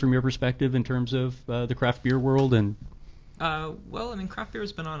healthy from your perspective in terms of the craft beer world and? Well, I mean, craft beer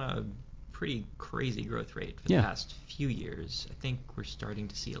has been on a pretty crazy growth rate for the past few years. I think we're starting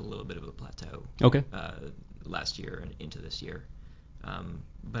to see a little bit of a plateau. Okay. Last year and into this year,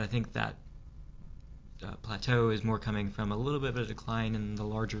 but I think that plateau is more coming from a little bit of a decline in the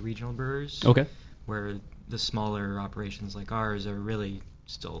larger regional brewers. Okay. Where the smaller operations like ours are really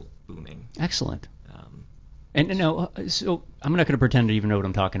still booming. Excellent. And no, so I'm not going to pretend to even know what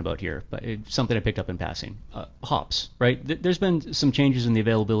I'm talking about here, but it's something I picked up in passing. Hops, right? There's been some changes in the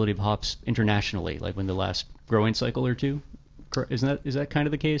availability of hops internationally, like in the last growing cycle or two. Is that kind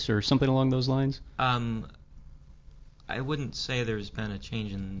of the case, or something along those lines? I wouldn't say there's been a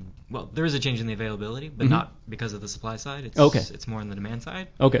change in. Well, there is a change in the availability, but not because of the supply side. It's more on the demand side.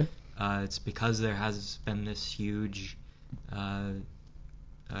 Okay. It's because there has been this huge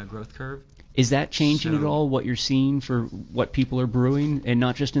growth curve. Is that changing at all what you're seeing for what people are brewing, and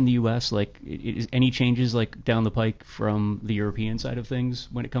not just in the U.S.? Like, is any changes like down the pike from the European side of things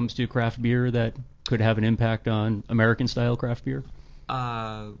when it comes to craft beer that could have an impact on American-style craft beer?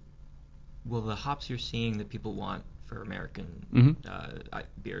 Well, the hops you're seeing that people want for American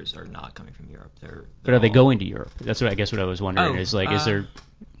beers are not coming from Europe. But are they going to Europe? That's what I was wondering. Is there?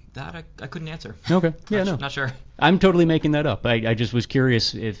 That I couldn't answer. Okay. Yeah, not sure. I'm totally making that up. I just was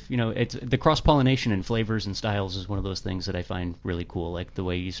curious if, it's the cross-pollination in flavors and styles is one of those things that I find really cool. Like the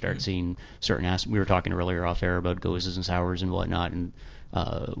way you start seeing certain we were talking earlier off air about gozes and sours and whatnot, and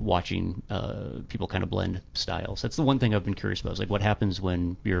watching people kind of blend styles. That's the one thing I've been curious about. Is like what happens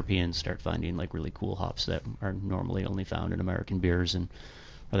when Europeans start finding like really cool hops that are normally only found in American beers, and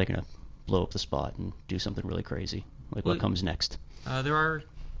are they going to blow up the spot and do something really crazy? Like what comes next?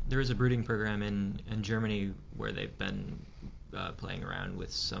 There is a breeding program in Germany where they've been playing around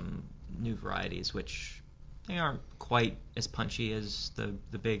with some new varieties, which they aren't quite as punchy as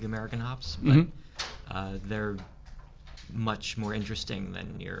the big American hops, but they're much more interesting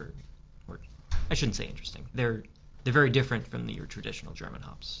than or I shouldn't say interesting. They're very different from your traditional German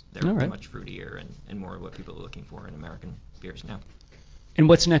hops. They're much fruitier and more of what people are looking for in American beers now. And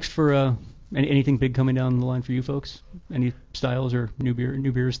what's next for anything big coming down the line for you folks? Any styles or new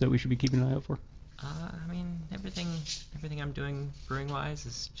beers that we should be keeping an eye out for? I mean, everything I'm doing brewing wise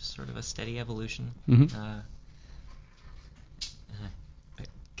is just sort of a steady evolution. I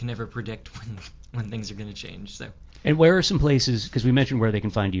can never predict when things are going to change. So. And where are some places? Because we mentioned where they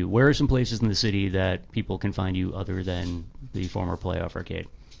can find you. Where are some places in the city that people can find you other than the former Playoff Arcade?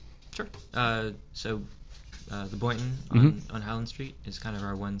 Sure. The Boynton on Highland Street is kind of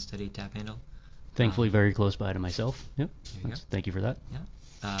our one steady tap handle. Thankfully, very close by to myself. Yep. Thank you for that.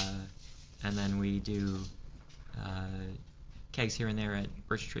 Yeah. And then we do kegs here and there at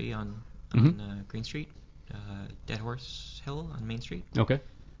Birch Tree on Green Street, Dead Horse Hill on Main Street. Okay.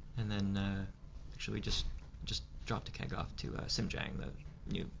 And then actually we just dropped a keg off to Simjang,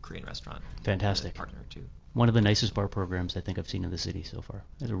 the new Korean restaurant. Fantastic. Partner too. One of the nicest bar programs I think I've seen in the city so far.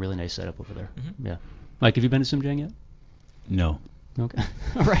 There's a really nice setup over there. Yeah. Mike, have you been to Simjang yet? No. Okay.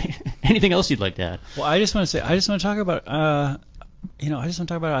 All right. Anything else you'd like to add? Well, I just want to talk about,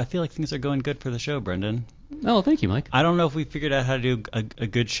 I feel like things are going good for the show, Brendan. Oh, thank you, Mike. I don't know if we figured out how to do a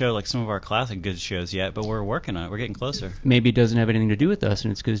good show like some of our classic good shows yet, but we're working on it. We're getting closer. Maybe it doesn't have anything to do with us,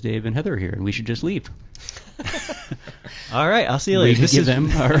 and it's because Dave and Heather are here, and we should just leave. All right, I'll see you later. We can give them.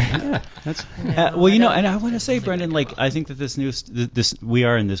 All right. Yeah, that's. Well, and I want to say, Brendan, like I think that we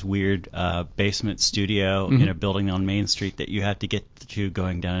are in this weird basement studio in a building on Main Street that you have to get to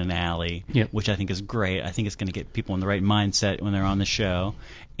going down an alley, which I think is great. I think it's going to get people in the right mindset when they're on the show,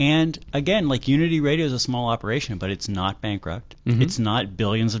 And again, like Unity Radio is a small operation, but it's not bankrupt. Mm-hmm. It's not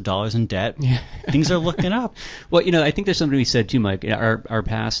billions of dollars in debt. Yeah. Things are looking up. Well, I think there's something to be said too, Mike. Our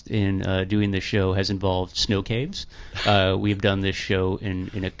past in doing this show has involved snow caves. We've done this show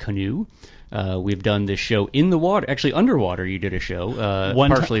in a canoe. We've done this show in the water, actually underwater. You did a show,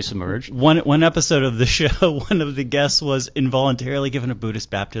 partially submerged. One episode of the show, one of the guests was involuntarily given a Buddhist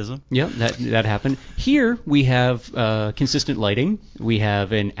baptism. Yeah, that happened. Here we have consistent lighting. We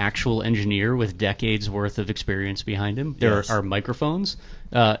have an actual engineer with decades worth of experience behind him. There are microphones.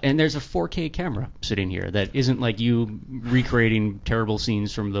 And there's a 4K camera sitting here that isn't like you recreating terrible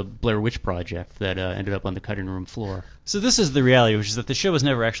scenes from the Blair Witch Project that ended up on the cutting room floor. So this is the reality, which is that the show was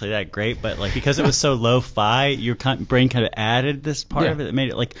never actually that great, but like because it was so lo-fi, your brain kind of added this part of it that made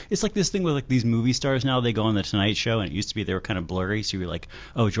it like it's like this thing with like these movie stars now. They go on the Tonight Show, and it used to be they were kind of blurry, so you're like,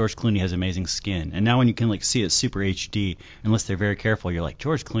 oh, George Clooney has amazing skin, and now when you can like see it super HD, unless they're very careful, you're like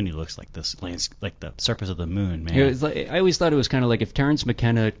George Clooney looks like this, like the surface of the moon, man. It was like, I always thought it was kind of like if Terrence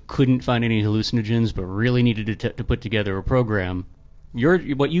McKenna couldn't find any hallucinogens, but really needed to put together a program.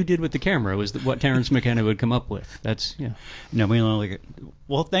 What you did with the camera was what Terrence McKenna would come up with. That's No, we only.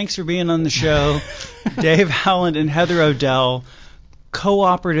 Well, thanks for being on the show, Dave Howland and Heather Odell,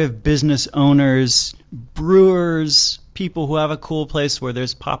 cooperative business owners, brewers, people who have a cool place where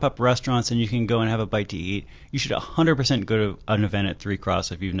there's pop-up restaurants and you can go and have a bite to eat. You should 100% go to an event at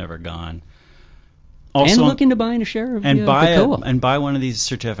 3cross if you've never gone. Also, and looking to buying a share of the co-op. And buy one of these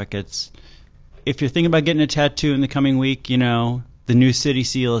certificates. If you're thinking about getting a tattoo in the coming week, the new City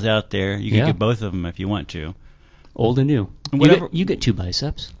Seal is out there. You can get both of them if you want to. Old and new. You get 2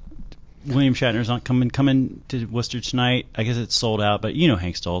 biceps. William Shatner's not coming to Worcester tonight. I guess it's sold out, but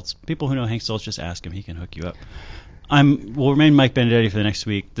Hank Stoltz. People who know Hank Stoltz, just ask him. He can hook you up. We'll remain Mike Benedetti for the next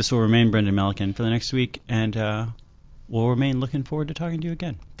week. This will remain Brendan Melican for the next week, and we'll remain looking forward to talking to you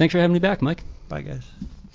again. Thanks for having me back, Mike. Bye, guys.